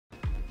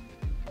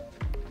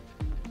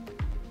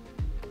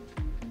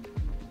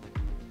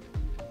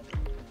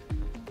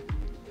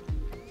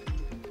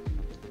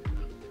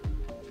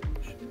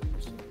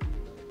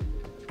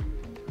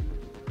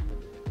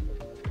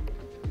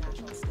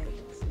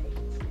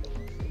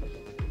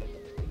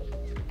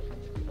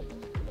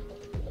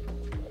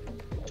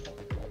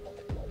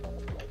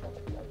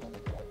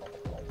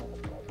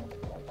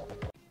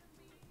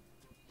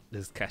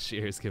This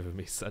cashier is giving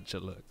me such a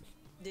look.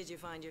 Did you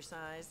find your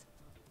size?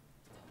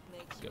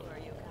 Make Go. sure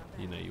you come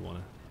You know back. you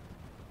wanna.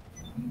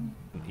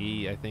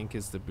 E, I think,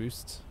 is the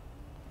boost.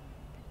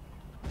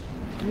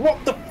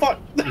 What the fuck?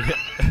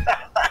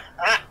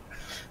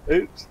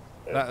 Oops.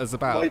 That was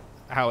about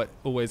how it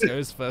always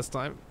goes first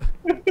time.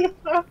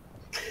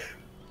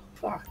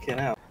 Fucking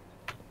hell.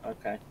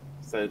 Okay.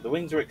 So the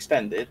wings are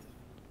extended.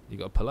 You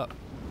gotta pull up.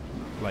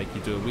 Like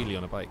you do a wheelie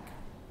on a bike.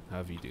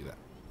 However you do that.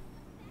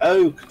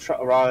 Oh,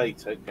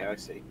 right. Okay, I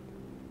see.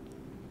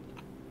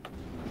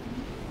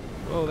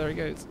 Oh, there he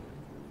goes.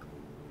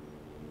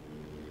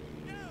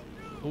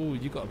 Oh,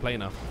 you got a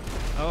plane up.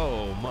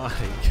 Oh my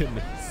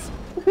goodness.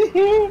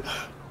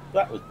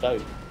 That was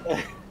dope.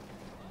 I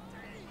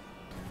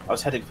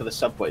was heading for the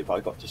subway, but I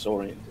got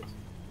disoriented.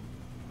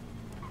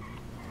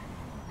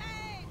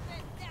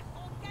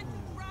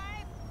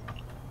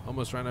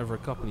 Almost ran over a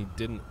cop and he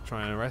didn't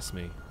try and arrest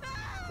me.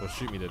 Or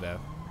shoot me to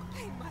death.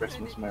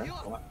 Christmas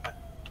miracle.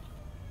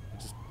 He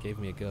just gave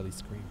me a girly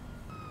scream.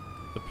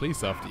 The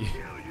police after you.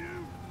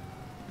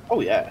 Oh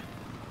yeah.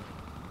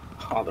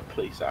 Oh, the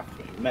police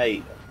after me,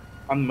 mate.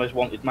 I'm the most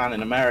wanted man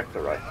in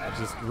America right now. I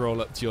just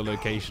roll up to your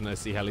location, I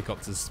see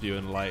helicopters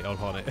spewing light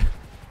upon it.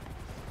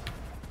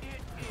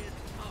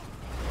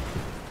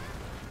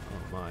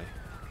 Oh my.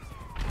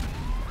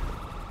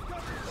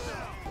 I'm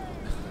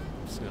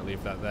just gonna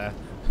leave that there.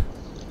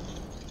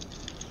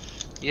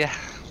 Yeah.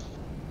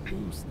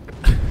 Ooh.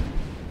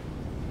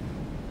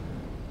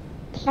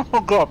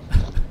 Oh god.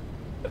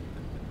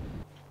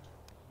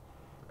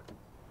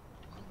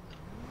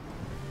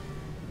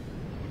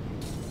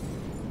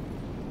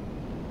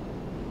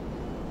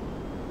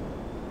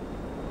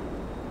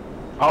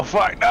 Oh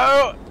fuck,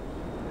 no!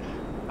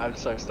 I'm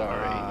so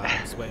sorry. I'm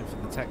just waiting for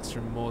the text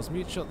from Moore's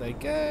Mutual. There you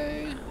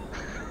go.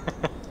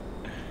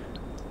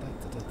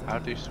 How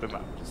do you swim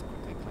up? Just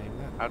quickly claim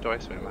that. How do I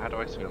swim? How do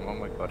I swim? Oh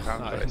my god, how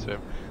do I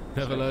swim?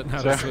 Never learned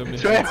how to swim in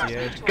Swim!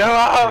 GTA. Go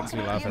up! Makes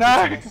me laugh No!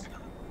 every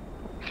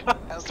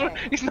time.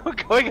 He's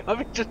not going up,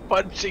 he's just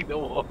punching the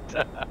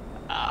water.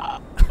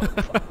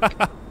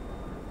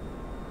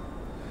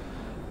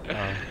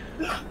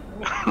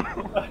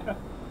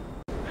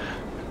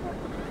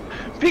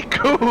 Be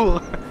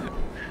cool!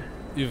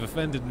 You've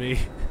offended me.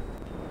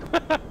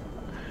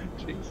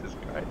 Jesus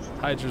Christ.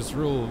 Hydras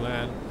rule,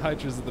 man.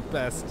 Hydras are the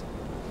best.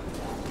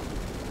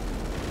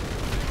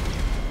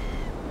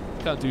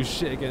 Can't do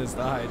shit against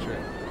the Hydra.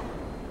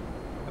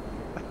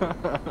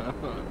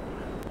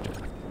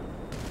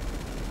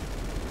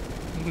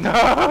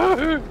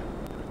 No!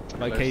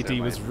 My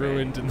KD was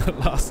ruined in the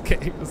last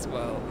game as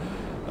well.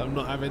 I'm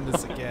not having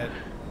this again.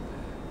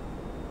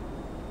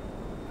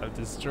 I'm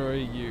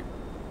destroying you.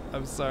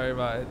 I'm sorry,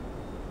 Martin.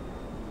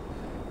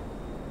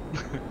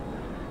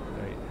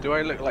 Right. Do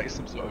I look like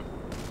some sort of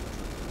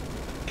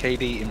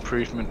KD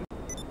improvement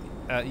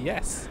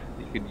Yes.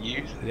 you could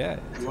use? Yeah.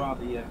 You are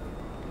the.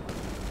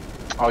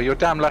 Oh, you're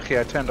damn lucky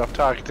I turned off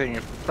targeting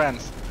your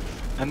friends.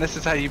 And this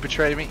is how you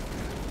betray me?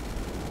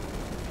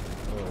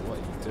 Oh, what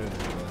are you doing over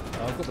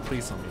there? Oh, I've got the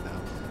police on me now.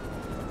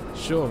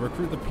 Sure,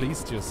 recruit the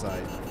police to your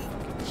side.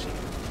 Fucking shit.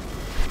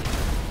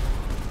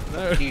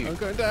 No, You. I'm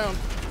going down.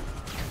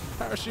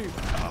 Parachute.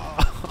 Oh.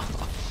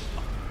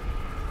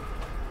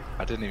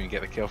 I didn't even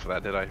get the kill for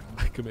that, did I?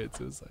 I committed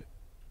suicide.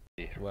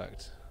 Yeah. It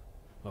worked.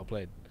 Well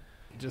played.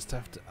 You just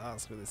have to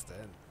ask for this to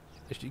end.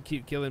 If you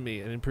keep killing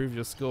me and improve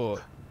your score,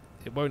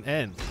 it won't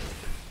end.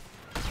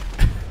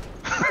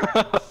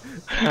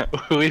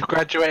 We've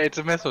graduated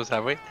to missiles,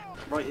 have we?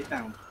 Write it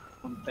down.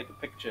 I want to take a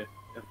picture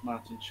of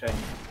Martin Shane.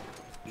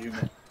 Zoom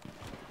in.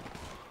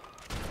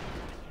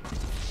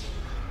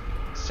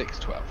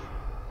 6-12.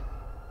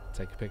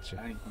 Take a picture.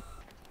 Hang on.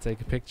 Take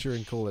a picture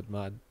and call it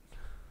mud.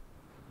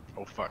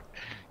 Oh fuck.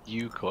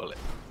 You call it.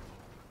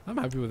 I'm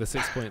happy with a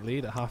 6-point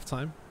lead at half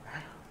time.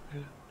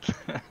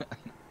 I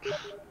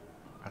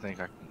think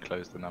I can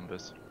close the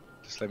numbers.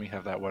 Just let me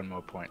have that one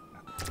more point.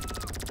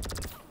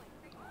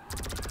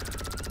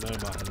 No,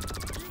 Martin.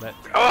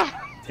 Oh!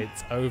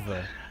 It's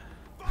over.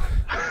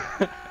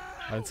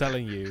 I'm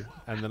telling you,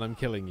 and then I'm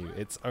killing you.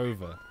 It's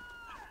over.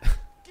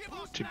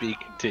 To be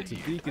To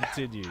continued. be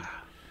continued.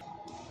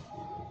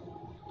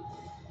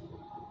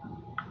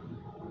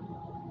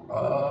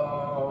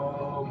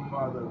 Oh,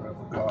 mother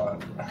of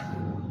God.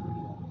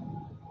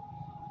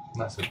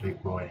 That's a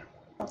big boy.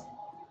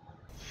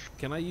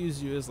 Can I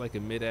use you as like a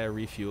mid-air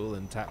refuel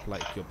and tap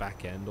like your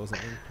back end or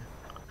something?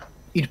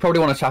 You'd probably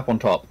want to tap on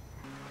top.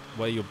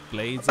 Where your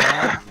blades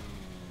are?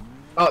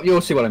 Oh,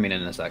 you'll see what I mean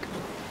in a sec.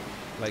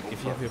 Like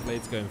if you have your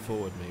blades going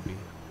forward maybe.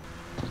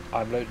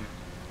 I'm loading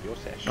your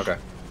session. Okay.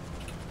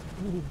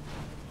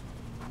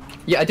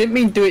 Yeah, I didn't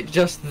mean do it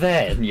just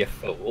then, you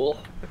fool.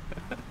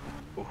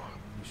 You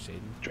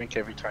shading. Drink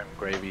every time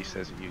Gravy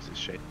says he uses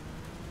shade.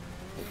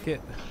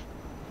 Kit.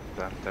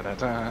 Dun, dun, dun,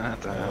 dun,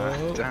 dun,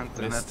 Oh, dun,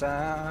 dun, missed.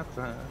 dun,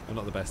 dun. I'm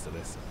not the best at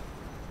this.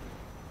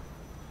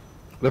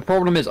 The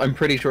problem is, I'm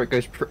pretty sure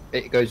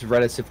it goes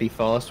relatively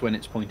fast when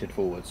it's pointed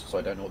forwards, so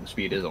I don't know what the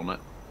speed is on it.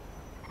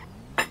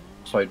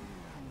 So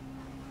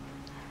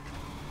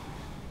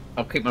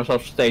I'll keep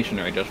myself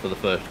stationary just for the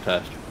first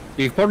test.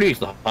 You could probably use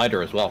the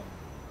hider as well.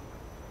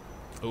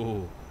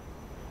 Ooh.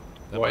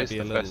 That What might is be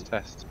the a little... first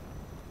test?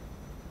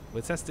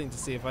 We're testing to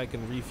see if I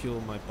can refuel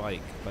my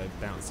bike by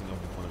bouncing off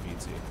of one of you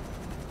two.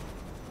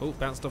 Oh,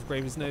 bounced off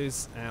Gravy's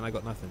nose, and I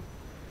got nothing.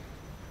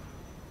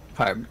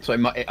 So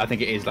I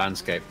think it is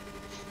landscape.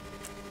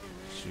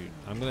 Shoot.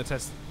 I'm going to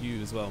test you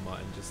as well,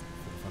 Martin, just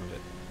for the fun of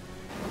it.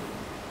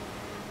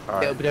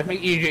 Alright. It'll be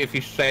definitely easier if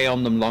you stay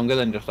on them longer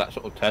than just that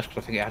sort of test,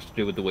 because I think it has to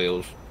do with the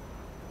wheels.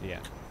 Yeah.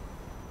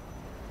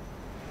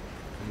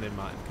 Coming in,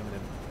 Martin, coming in.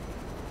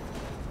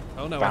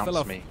 Oh no, Bounce I fell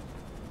off. me.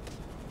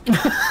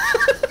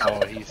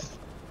 Oh, he's...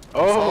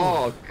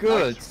 Oh,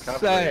 good nice recovery.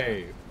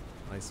 save!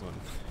 Nice one.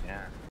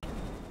 Yeah.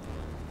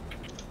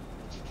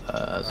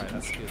 Alright,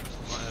 that's good.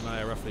 Martin and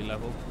I are roughly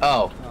level.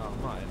 Oh. Oh,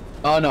 Martin.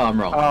 Oh no, I'm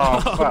wrong. Oh,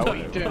 fuck, no, what are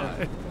you doing?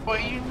 Martin. What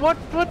are you... What?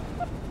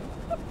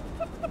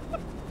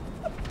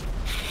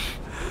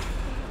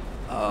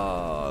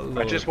 Oh, Lord.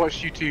 I just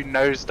watched you two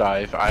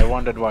nosedive. I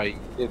wondered why you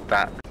did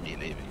that. Me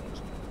leaving.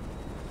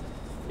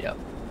 Yep.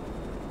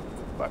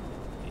 But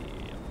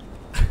Yep.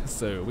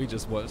 So, we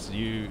just watched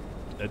you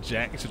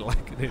eject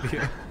like an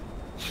idiot.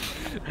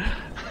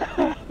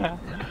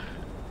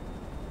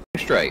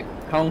 Straight.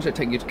 How long does it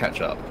take you to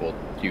catch up, or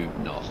do you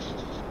not?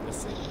 Let's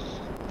see.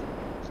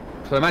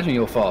 So I imagine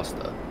you're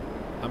faster.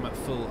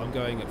 I'm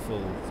going at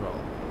full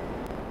throttle.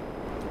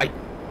 I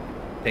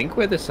think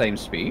we're the same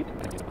speed.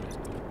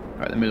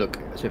 Alright, let me look,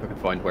 see if I can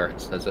find where it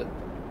says it.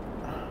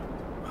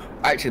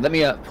 Actually, let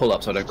me pull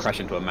up so I don't crash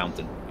into a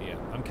mountain. Yeah,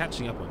 I'm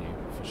catching up on you,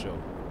 for sure.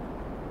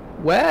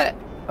 Where?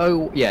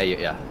 Oh,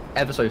 yeah.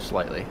 Ever so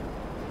slightly.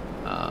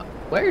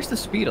 Where is the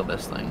speed on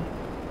this thing?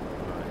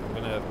 Alright, I'm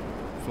gonna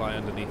fly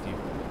underneath you.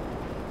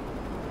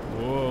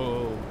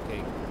 Whoa,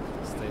 okay.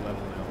 Stay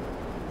level now.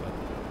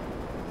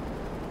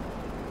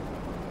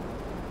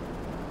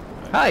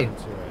 Right, Hi.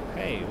 to your right.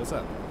 Hey, what's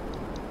up?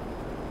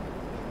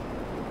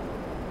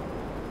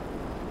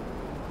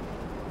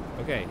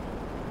 Okay,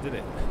 did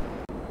it.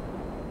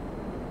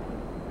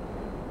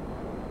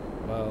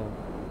 Well,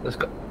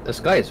 The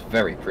sky is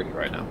very pretty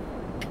right now.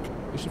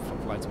 we should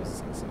fly towards the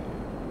sunset.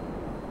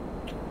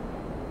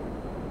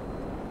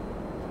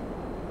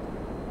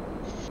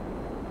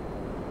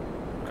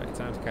 Right,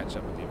 time to catch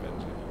up with the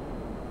Avenger.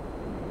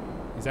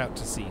 He's out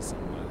to sea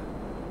somewhere.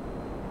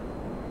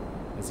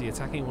 Is he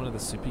attacking one of the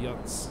super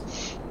yachts?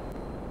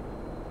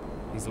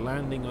 He's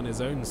landing on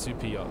his own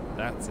super yacht.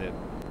 That's it.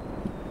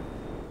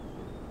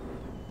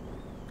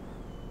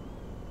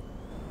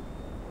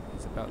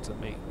 He's about to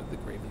mate with the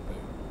gravy boat.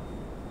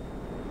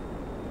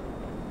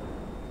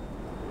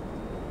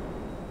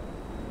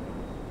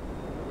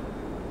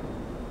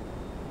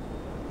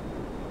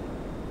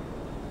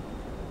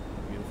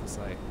 Beautiful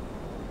sight.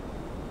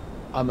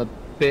 I'm a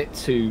bit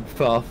too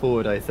far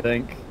forward, I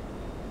think.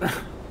 Yeah,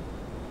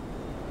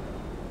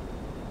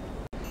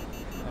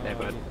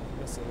 bud.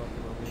 Missile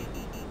weapon on me.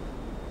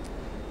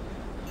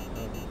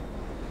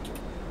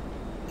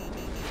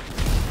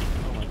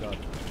 Oh my god.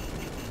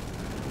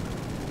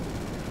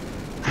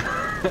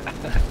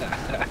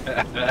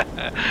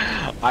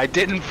 I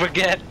didn't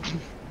forget.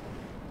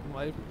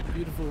 My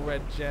beautiful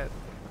red jet.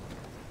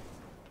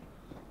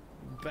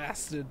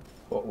 Bastard.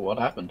 What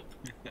happened?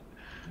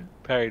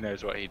 Perry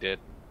knows what he did.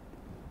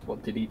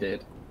 What did he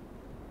did?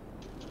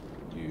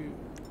 You.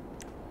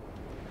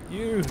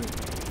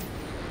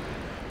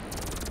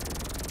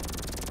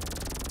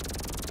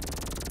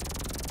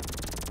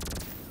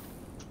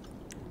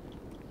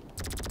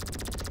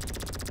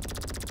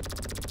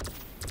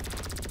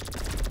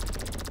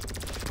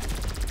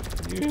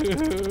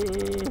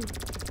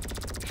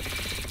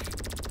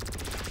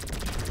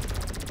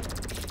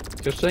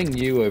 Just saying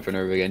you over and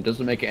over again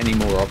doesn't make it any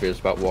more obvious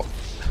about what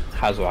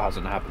has or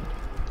hasn't happened.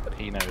 But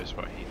he knows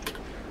what he did.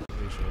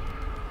 Pretty sure.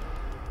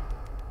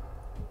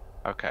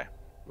 Okay.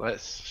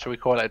 Shall we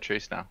call it a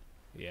truce now?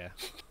 Yeah.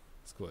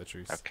 Let's call it a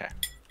truce. Okay.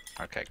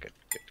 Okay, good.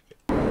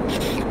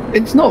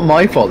 It's not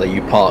my fault that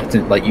you parked,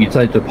 like you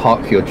decided to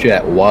park your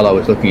jet while I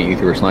was looking at you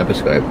through a sniper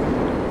scope.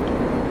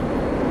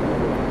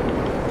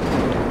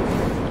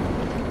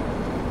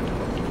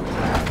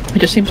 It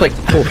just seems like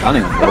poor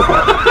planning on your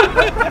part.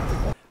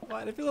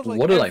 Well, it feels like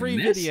What did I every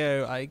miss?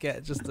 video I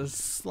get just a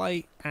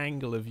slight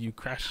angle of you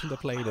crashing the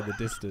plane in the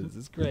distance.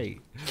 It's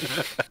great.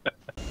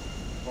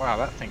 Wow,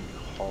 that thing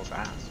hauls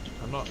ass.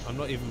 I'm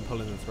not even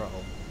pulling the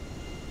throttle.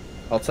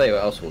 I'll tell you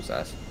what else was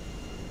ass.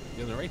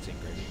 You're narrating,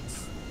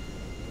 Gradients.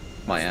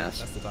 My ass.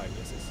 That's the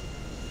diagnosis.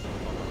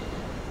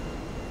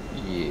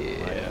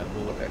 Yeah.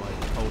 My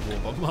Cold War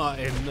bomb.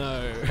 Martin,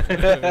 no.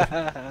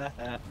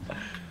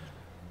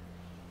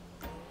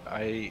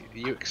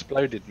 You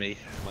exploded me.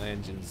 My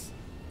engines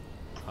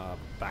are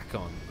back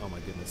on. Oh my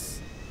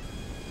goodness.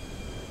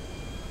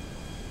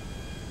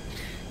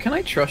 Can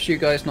I trust you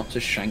guys not to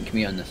shank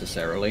me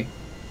unnecessarily?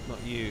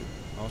 Not you.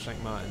 I'll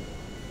shank Martin.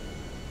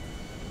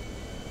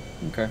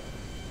 Okay.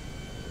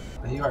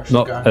 Are you actually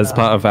Not going as down?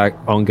 part of our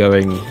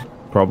ongoing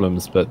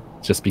problems, but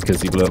just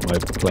because he blew up my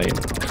plane.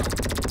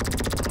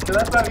 So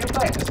that's how you're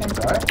playing. This seems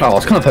alright. Oh, I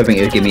was kind of hoping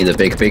it would give me the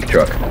big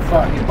truck.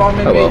 Fuck, he's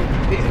bombing Oh, me. well.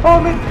 He's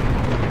bombing.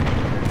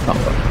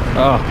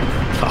 Oh,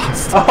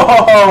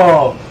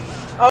 Oh,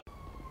 Oh!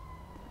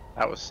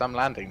 That was some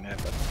landing there,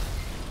 but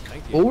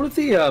thank you. all of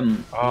the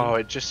oh,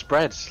 it just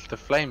spreads. The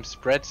flame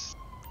spreads.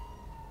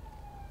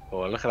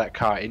 Oh, look at that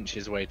car inch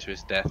his way to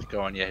his death.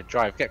 Go on, yeah,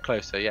 drive, get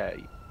closer, yeah.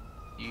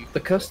 the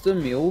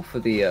custom mule for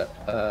the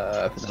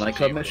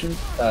nightclub mission,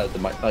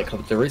 the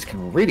nightclub tourists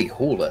can really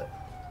haul it.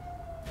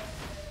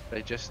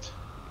 They just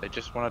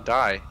want to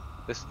die.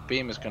 This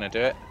beam is going to do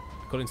it.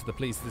 According to the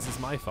police, this is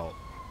my fault.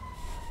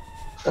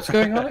 What's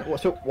going on?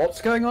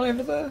 What's going on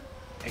over there?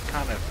 It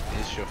kind of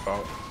is your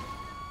fault.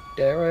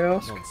 Dare I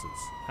ask? Nonsense.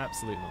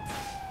 Absolute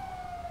nonsense.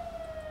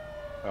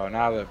 Oh,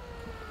 now the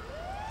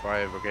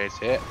fire brigade's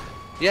here.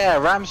 Yeah,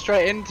 ram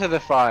straight into the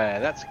fire.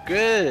 That's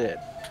good.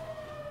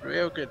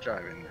 Real good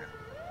driving there.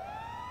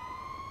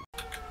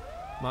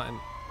 Martin,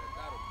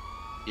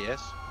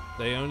 Yes.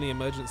 the only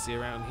emergency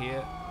around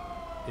here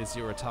is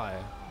your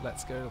attire.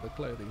 Let's go to the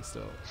clothing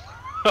store.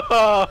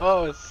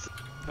 Oh,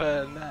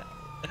 burn that.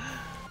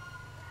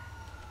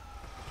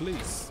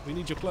 Police, we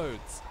need your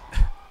clothes.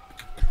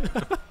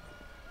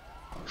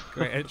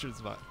 Great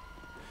entrance, Martin.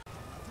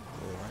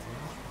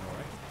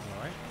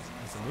 Alright.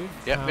 That's a move.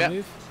 Yep, Power yep.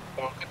 move.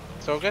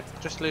 It's all good.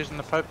 Just losing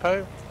the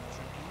popo.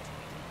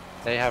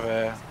 They have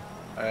a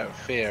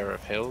fear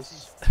of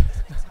hills.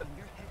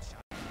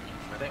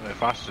 I think we're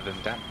faster than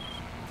them.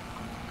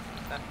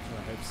 I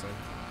hope so.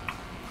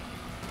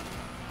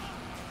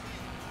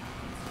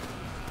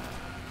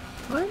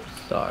 I'm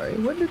sorry.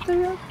 What did they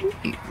have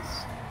these?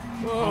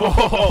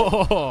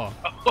 Whoa!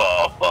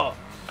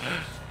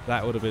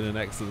 That would have been an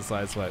excellent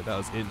side swipe. That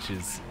was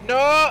inches.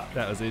 No!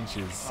 That was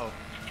inches. Oh.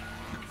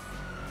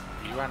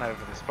 You ran over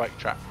the spike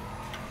trap.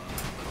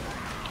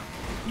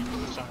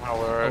 Somehow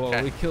we're okay.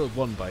 Well, we killed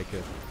one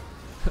biker.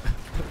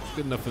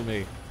 Good enough for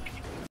me.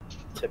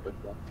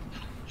 Typical.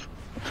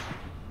 Oh,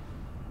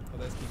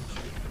 there's people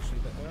shooting.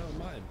 Oh,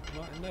 Martin,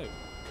 no.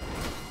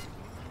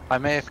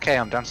 I'm AFK,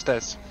 I'm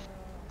downstairs.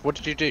 What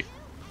did you do? You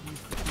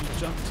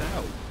jumped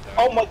out.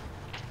 Oh my!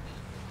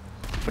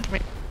 What do you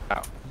mean?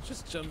 Out? You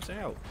just jumped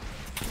out.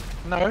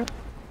 No.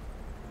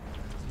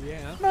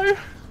 Yeah. No.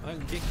 I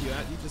can kick you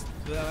out. You just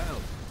fell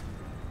out.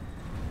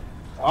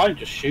 I'm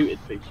just shooting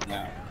people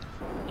now.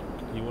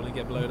 You want to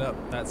get blowed up?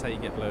 That's how you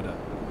get blowed up.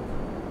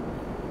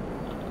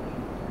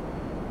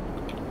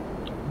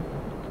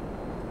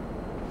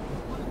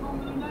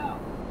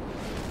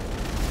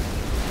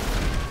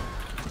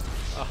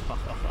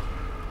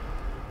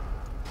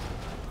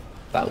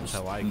 That That's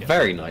how I was get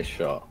very nice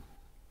shot.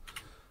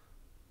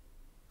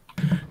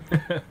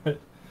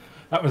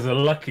 That was a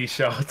lucky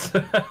shot.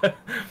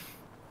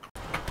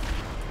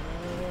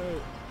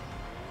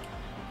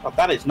 Oh,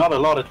 that is not a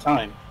lot of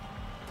time.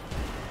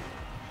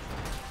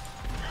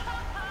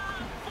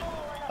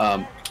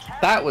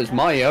 That was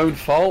my own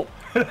fault.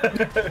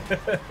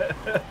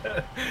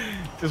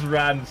 Just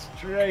ran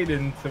straight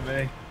into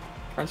me.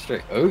 Ran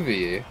straight over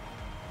you.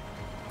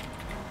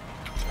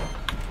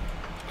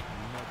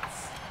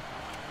 Nuts.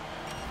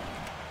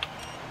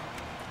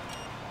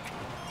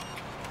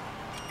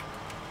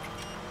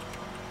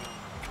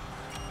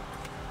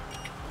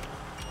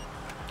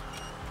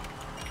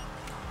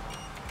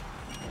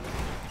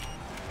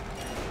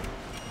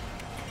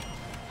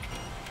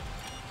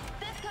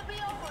 This could be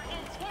over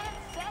in 10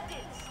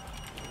 seconds.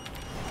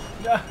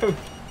 No.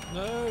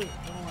 No!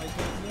 Oh my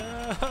god, no!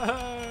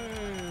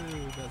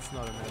 That's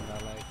not an end I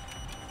like.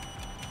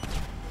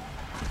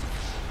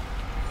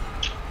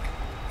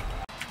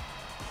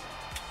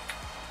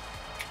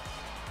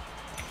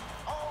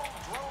 Oh,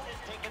 drone is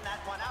taking that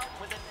one out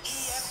with an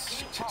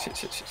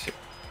EMP. Shit.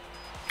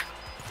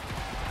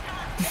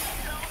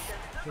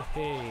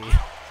 Hey.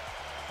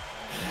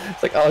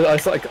 It's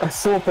like I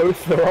saw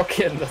both the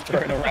rocket and the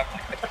drone around.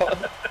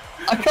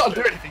 I can't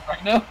do anything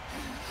right now.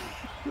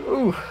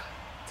 Ooh.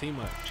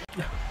 Teamwork.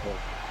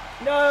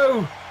 No.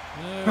 No.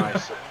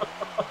 Nice.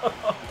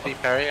 T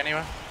Perry,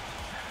 anyone?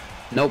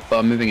 Nope, but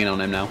I'm moving in on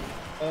him now.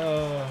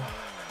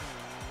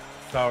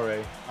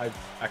 Sorry, I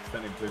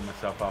accidentally blew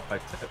myself up. I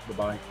tipped the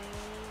bike.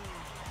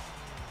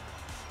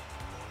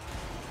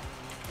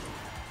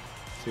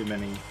 Too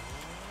many.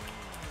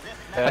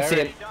 I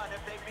see it.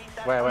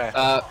 Where?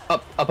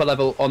 Upper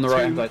level on the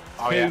right hand side.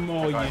 Oh, Two yeah.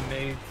 more Okay. you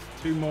need.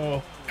 Two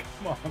more.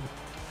 Come on.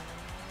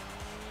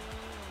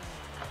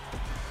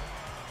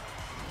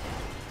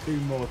 Two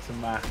more to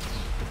match.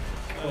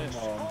 Come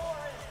on.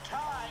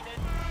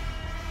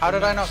 How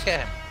did I not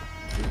get him?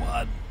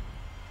 One.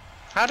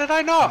 How did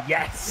I not?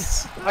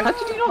 Yes. How did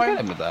you not get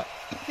him with that?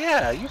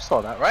 Yeah, you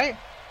saw that, right?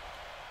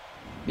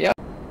 Yeah.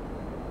 Oh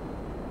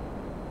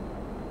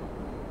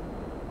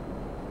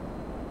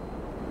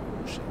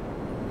shit.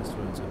 This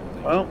phone's gonna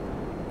do. Well,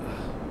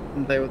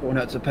 they were the one who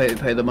had to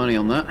pay the money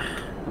on that.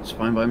 That's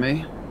fine by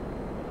me.